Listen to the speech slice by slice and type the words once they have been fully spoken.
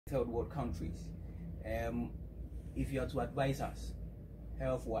third world countries. If you are to advise us,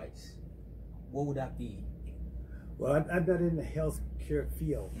 health-wise, what would that be? Well, I'm not in the healthcare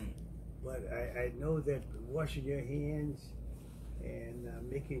field, but I know that washing your hands and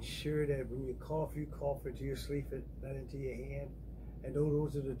making sure that when you cough into your sleep and not into your hand. And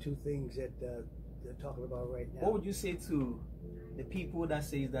those are the two things that they're talking about right now. What would you say to the people that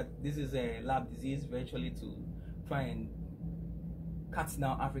say that this is a lab disease virtually to try and cut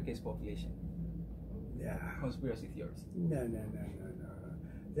down Africa's population? Yeah. Conspiracy theories. No.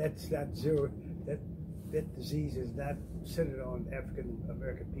 That's not zero. That disease is not centered on African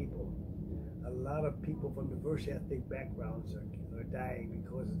American people. A lot of people from diverse ethnic backgrounds are dying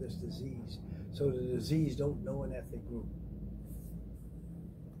because of this disease. So the disease don't know an ethnic group.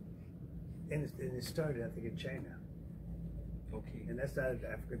 And it started, I think, in China. Okay. And that's not an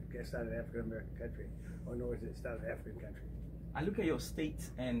African American country, or nor is it not an African country. I look at your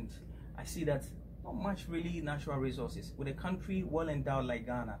state and I see that not much really natural resources. With a country well endowed like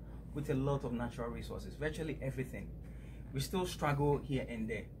Ghana, with a lot of natural resources, virtually everything, we still struggle here and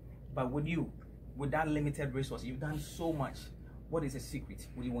there. But with you, with that limited resource, you've done so much. What is a secret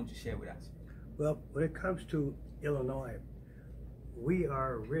would you want to share with us? Well, when it comes to Illinois, we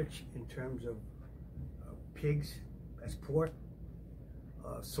are rich in terms of pigs, that's pork,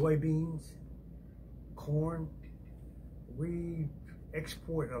 soybeans, corn. We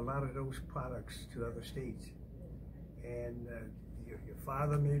export a lot of those products to other states. And your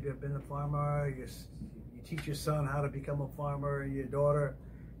father may have been a farmer, you teach your son how to become a farmer, your daughter.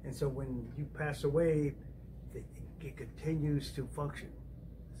 And so when you pass away, it continues to function.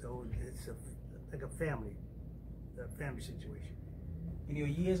 So it's like a family situation. In your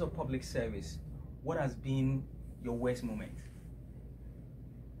years of public service, what has been your worst moment?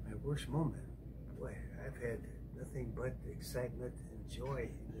 My worst moment? Boy, I've had nothing but excitement and joy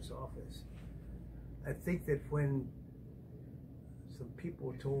in this office. I think that when some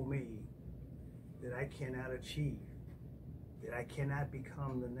people told me that I cannot achieve, that I cannot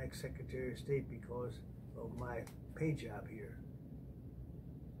become the next Secretary of State because of my pay job here,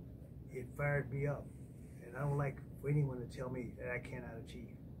 it fired me up. And I don't like for anyone to tell me that I cannot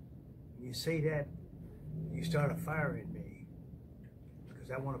achieve. When you say that, you start a fire in me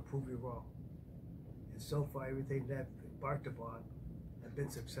because I want to prove you wrong. And so far, everything that I've embarked upon have been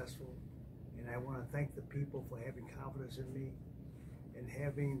successful. And I want to thank the people for having confidence in me and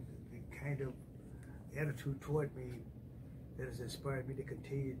having the kind of attitude toward me that has inspired me to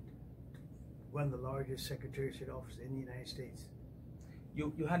continue to run the largest Secretary of State office in the United States.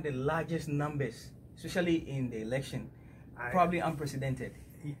 You had the largest numbers, especially in the election, probably unprecedented.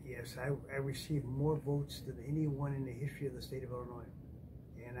 Yes, I received more votes than anyone in the history of the state of Illinois.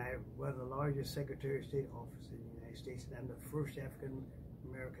 And I run the largest Secretary of State office in the United States, and I'm the first African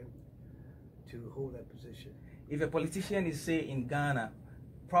American to hold that position. If a politician is, say, in Ghana,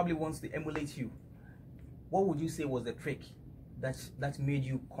 probably wants to emulate you, what would you say was the trick that made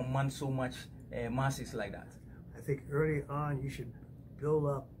you command so much masses like that? I think early on you should build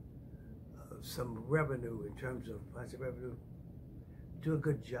up some revenue in terms of positive revenue. Do a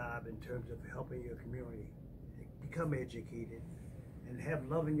good job in terms of helping your community. Become educated and have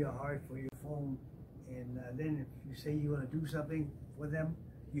love in your heart for your phone. And then if you say you want to do something for them,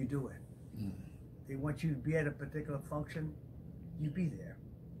 you do it. They want you to be at a particular function, you be there.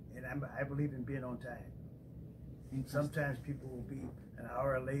 And I believe in being on time. And sometimes people will be an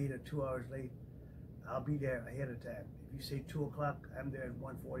hour late or 2 hours late. I'll be there ahead of time. If you say 2 o'clock, I'm there at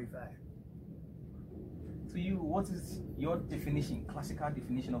 1:45. To you, what is your definition, classical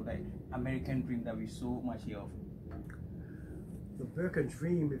definition of the American dream that we so much hear of? The American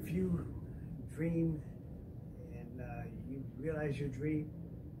dream, if you dream and you realize your dream,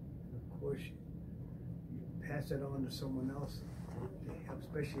 and of course you pass it on to someone else to help,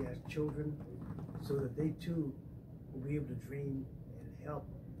 especially as children, so that they too will be able to dream and help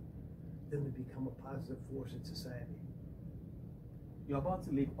them to become a positive force in society. You're about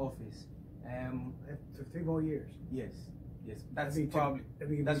to leave office. For 3 more years. Yes. That's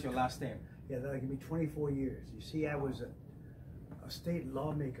that's your last term. Yeah, that'll give me 24 years. You see, I was a state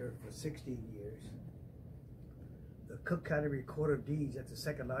lawmaker for 16 years. The Cook County Recorder of Deeds, that's the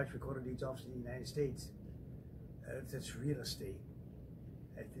second largest Recorder of Deeds office in the United States. That's real estate.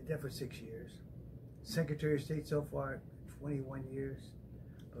 I did that for 6 years. Secretary of State so far, 21 years.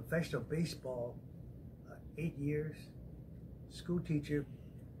 Professional baseball, 8 years. School teacher,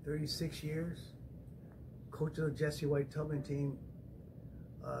 36 years. Coach of the Jesse White Tubman team,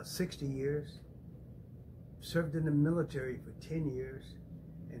 60 years. Served in the military for 10 years,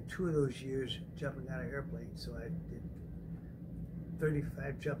 and 2 of those years jumping out of airplanes. So I did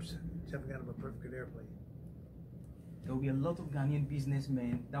 35 jumps jumping out of a perfect airplane. There will be a lot of Ghanaian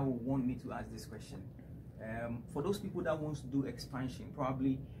businessmen that will want me to ask this question. For those people that wants to do expansion,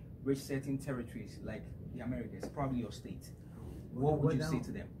 probably reach certain territories like the Americas, probably your state, what would you say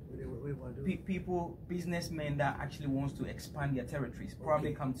to them? People, businessmen that actually wants to expand their territories,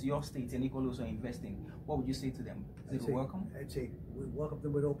 probably come to your state and equally also investing. What would you say to them? Is it welcome? I'd say we welcome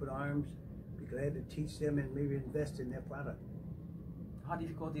them with open arms. Be glad to teach them and maybe invest in their product. How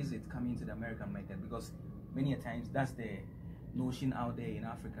difficult is it coming to the American market? Because many a times that's the notion out there in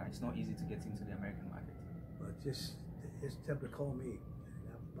Africa. It's not easy to get into the American market. But just tell them to call me.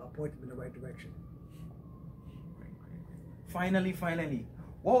 I'll point them in the right direction. Great. Finally,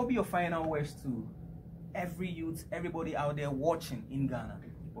 what will be your final words to every youth, everybody out there watching in Ghana?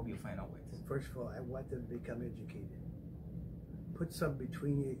 What will be your final words? First of all, I want them to become educated. Put something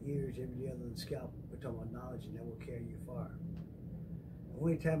between your ears every other than scalp. We're talking about knowledge, and that will carry you far. The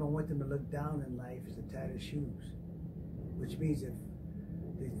only time I want them to look down in life is to tie their shoes, which means if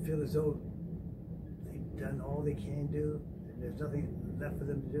they feel as though they've done all they can do and there's nothing left for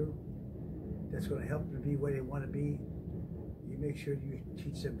them to do that's going to help them be where they want to be, you make sure you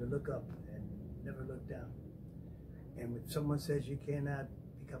teach them to look up and never look down. And when someone says you cannot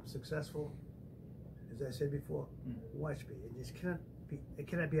become successful, as I said before, watch me. It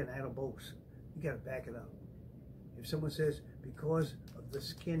cannot be an idle boast. You got to back it up. If someone says, because of the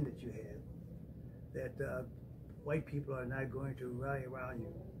skin that you have, that white people are not going to rally around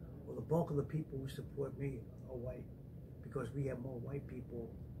you, well, the bulk of the people who support me are white, because we have more white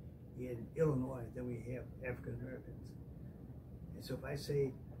people in Illinois than we have African Americans. And so if I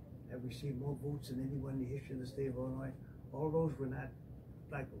say I've received more votes than anyone in the history of the state of Illinois, all those were not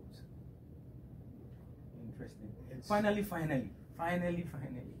black votes. Interesting. Finally,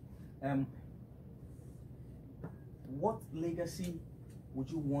 what legacy would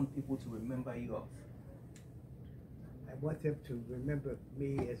you want people to remember you of? I want them to remember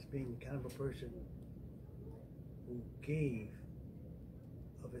me as being kind of a person who gave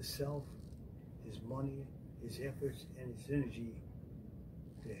of himself, his money, his efforts, and his energy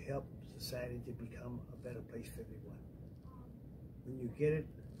to help society to become a better place for everyone. When you get it,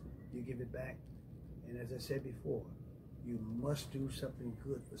 you give it back. And as I said before, you must do something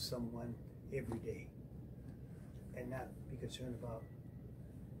good for someone every day and not be concerned about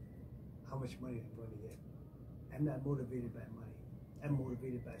how much money I'm going to get. I'm not motivated by money. I'm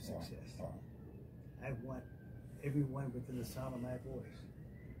motivated by success. I want everyone within the sound of my voice,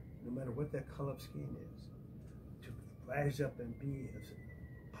 no matter what their color of skin is, to rise up and be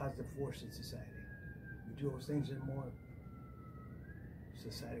a positive force in society. You do those things and more,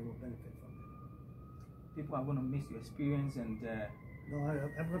 society will benefit from it. People are going to miss your experience and... No,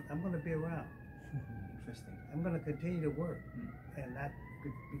 I'm going to be around. Interesting. I'm going to continue to work and not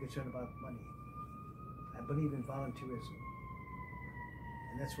be concerned about money. I believe in volunteerism.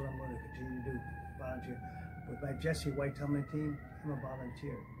 And that's what I'm going to continue to do, volunteer. With my Jesse White Tumbling team, I'm a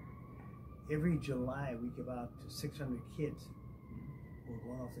volunteer. Every July, we give out to 600 kids who are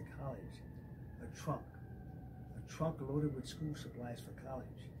going off to college a trunk loaded with school supplies for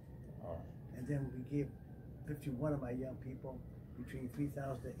college. And then we give 51 of my young people between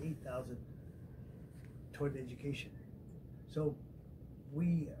 $3,000 to $8,000 toward education. So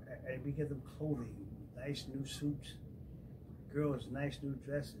we give them clothing, nice new suits, girls nice new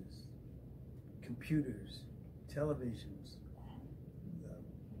dresses, computers, televisions,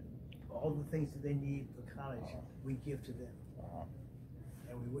 all the things that they need for college, we give to them.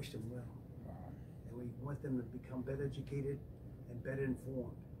 And we wish them well. And we want them to become better educated and better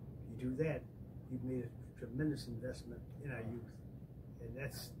informed. You do that, you've made a tremendous investment in our youth. And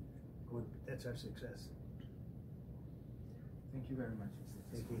that's our success. Thank you very much.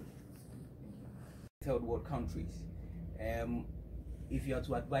 Thank you. Third world countries, if you are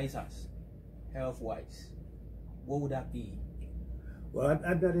to advise us, health-wise, what would that be? Well,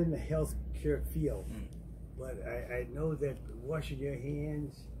 I'm not in the healthcare field, but I know that washing your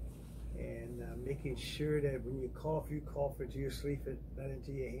hands and making sure that when you cough into your sleeve, not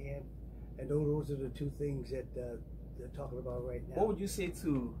into your hand. I know those are the two things that they're talking about right now. What would you say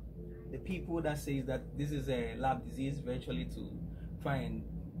to the people that says that this is a lab disease virtually to try and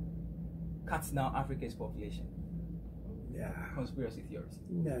cut down Africa's population? Yeah. Conspiracy theories.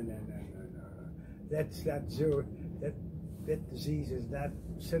 No. That's not zero. That disease is not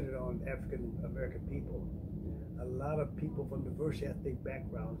centered on African American people. A lot of people from diverse ethnic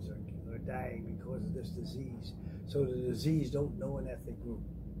backgrounds are dying because of this disease. So the disease don't know an ethnic group.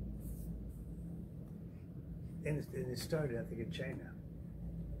 And it started, I think, in China.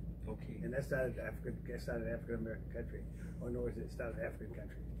 Okay. And that's not an African American country, or nor is it not an African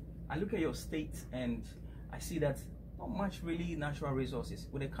country. I look at your state and I see that not much really natural resources.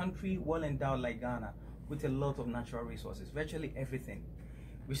 With a country well endowed like Ghana, with a lot of natural resources, virtually everything,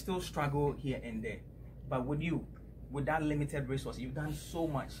 we still struggle here and there. But with you, with that limited resource, you've done so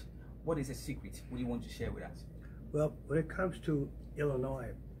much. What is a secret? What do you want to share with us? Well, when it comes to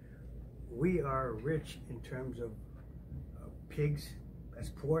Illinois, we are rich in terms of pigs, that's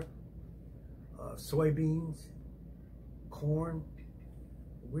pork, soybeans, corn.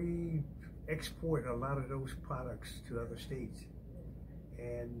 We export a lot of those products to other states.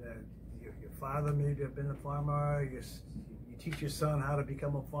 And your father maybe have been a farmer, you teach your son how to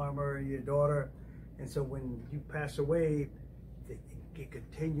become a farmer, your daughter, and so when you pass away, it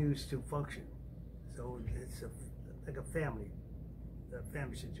continues to function. So it's like a family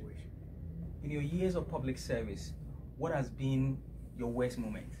situation. In your years of public service, what has been your worst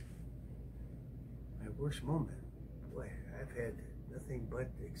moment? My worst moment? Boy, I've had nothing but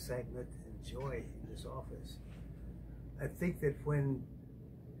excitement and joy in this office. I think that when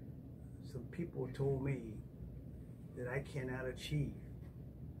some people told me that I cannot achieve,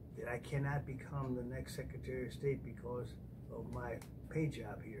 that I cannot become the next Secretary of State because of my pay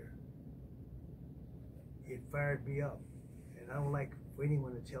job here, it fired me up. And I don't like for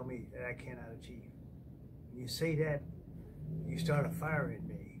anyone to tell me that I cannot achieve. When you say that, you start a fire in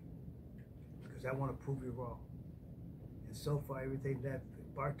me because I want to prove you wrong. And so far, everything that I've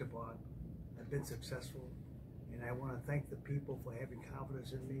embarked upon, I've been successful. And I want to thank the people for having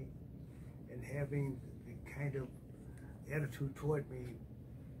confidence in me and having the kind of attitude toward me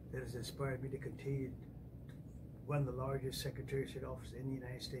that has inspired me to continue to run the largest Secretary of State office in the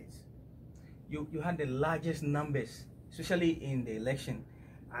United States. You had the largest numbers, especially in the election,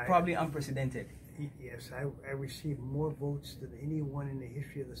 probably unprecedented. Yes, I received more votes than anyone in the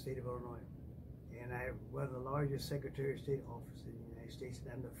history of the state of Illinois. And I run the largest Secretary of State office in the United States,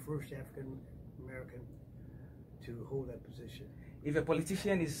 and I'm the first African American to hold that position. If a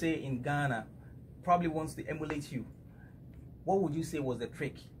politician is, say, in Ghana, probably wants to emulate you, what would you say was the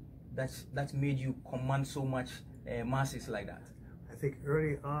trick that made you command so much masses like that? I think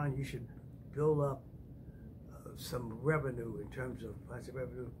early on you should build up some revenue in terms of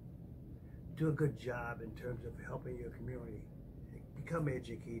revenue. Do a good job in terms of helping your community. Become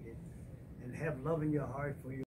educated and have love in your heart for your